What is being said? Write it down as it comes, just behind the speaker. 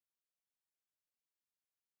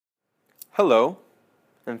Hello,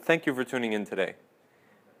 and thank you for tuning in today.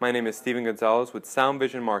 My name is Steven Gonzalez with Sound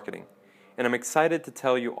Vision Marketing, and I'm excited to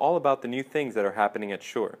tell you all about the new things that are happening at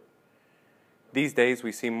Shure. These days,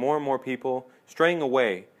 we see more and more people straying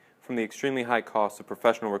away from the extremely high cost of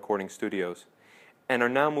professional recording studios and are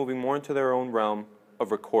now moving more into their own realm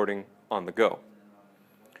of recording on the go.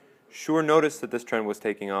 Shure noticed that this trend was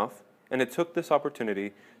taking off, and it took this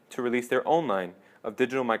opportunity to release their own line of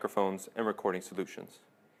digital microphones and recording solutions.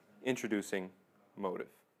 Introducing Motive.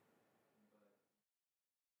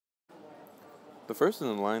 The first in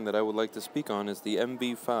the line that I would like to speak on is the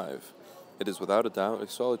MV5. It is without a doubt a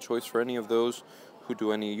solid choice for any of those who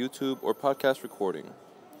do any YouTube or podcast recording.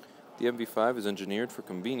 The MV5 is engineered for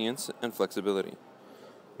convenience and flexibility,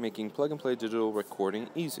 making plug-and-play digital recording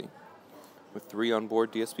easy. With 3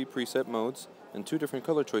 onboard DSP preset modes and 2 different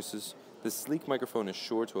color choices, this sleek microphone is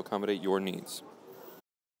sure to accommodate your needs.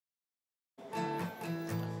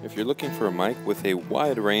 If you're looking for a mic with a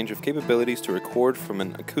wide range of capabilities to record from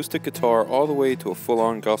an acoustic guitar all the way to a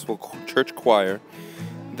full-on gospel church choir,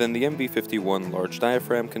 then the MV51 large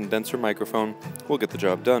diaphragm condenser microphone will get the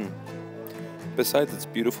job done. Besides its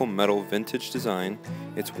beautiful metal vintage design,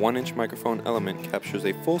 its 1-inch microphone element captures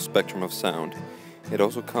a full spectrum of sound. It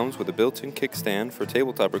also comes with a built-in kickstand for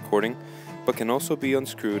tabletop recording, but can also be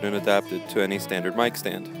unscrewed and adapted to any standard mic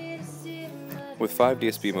stand. With 5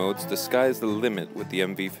 DSP modes, the sky is the limit with the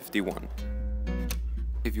MV51.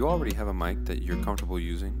 If you already have a mic that you're comfortable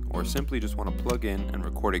using, or simply just want to plug in and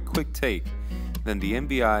record a quick take, then the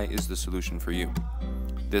MVI is the solution for you.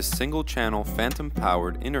 This single-channel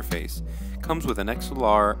phantom-powered interface comes with an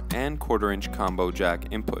XLR and 1/4-inch combo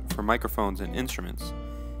jack input for microphones and instruments.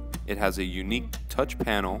 It has a unique touch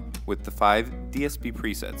panel with the 5 DSP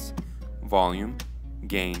presets, volume,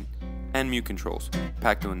 gain, and mute controls,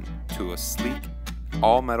 packed into a sleek,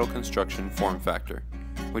 all-metal construction form factor,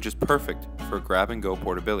 which is perfect for grab-and-go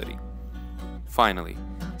portability. Finally,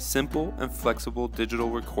 simple and flexible digital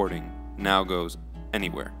recording now goes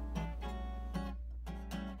anywhere.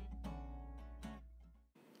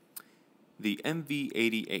 The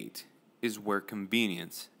MV88 is where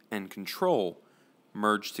convenience and control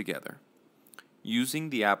merge together. Using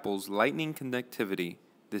the Apple's Lightning connectivity,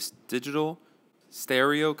 this digital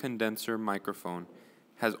stereo condenser microphone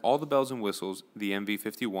has all the bells and whistles the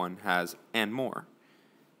MV51 has and more.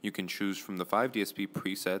 You can choose from the 5 DSP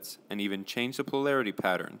presets and even change the polarity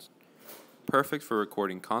patterns. Perfect for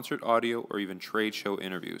recording concert audio or even trade show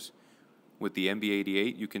interviews. With the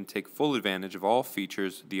MV88, you can take full advantage of all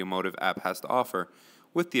features the Motive app has to offer,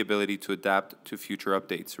 with the ability to adapt to future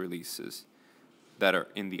updates releases that are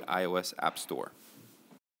in the iOS App Store.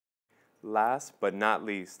 Last but not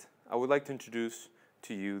least, I would like to introduce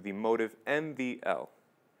to you the Motive MVL.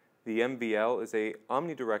 The MVL is a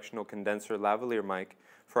omnidirectional condenser lavalier mic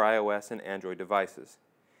for iOS and Android devices.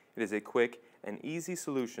 It is a quick and easy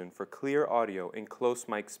solution for clear audio in close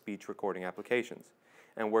mic speech recording applications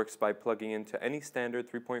and works by plugging into any standard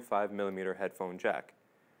 3.5mm headphone jack.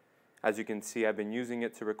 As you can see, I've been using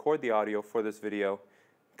it to record the audio for this video.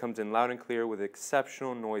 It comes in loud and clear with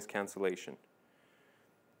exceptional noise cancellation.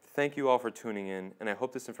 Thank you all for tuning in, and I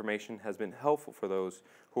hope this information has been helpful for those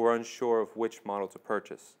who are unsure of which model to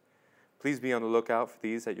purchase. Please be on the lookout for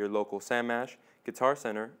these at your local Sam Ash, Guitar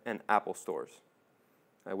Center, and Apple stores.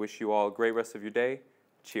 I wish you all a great rest of your day.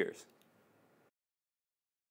 Cheers.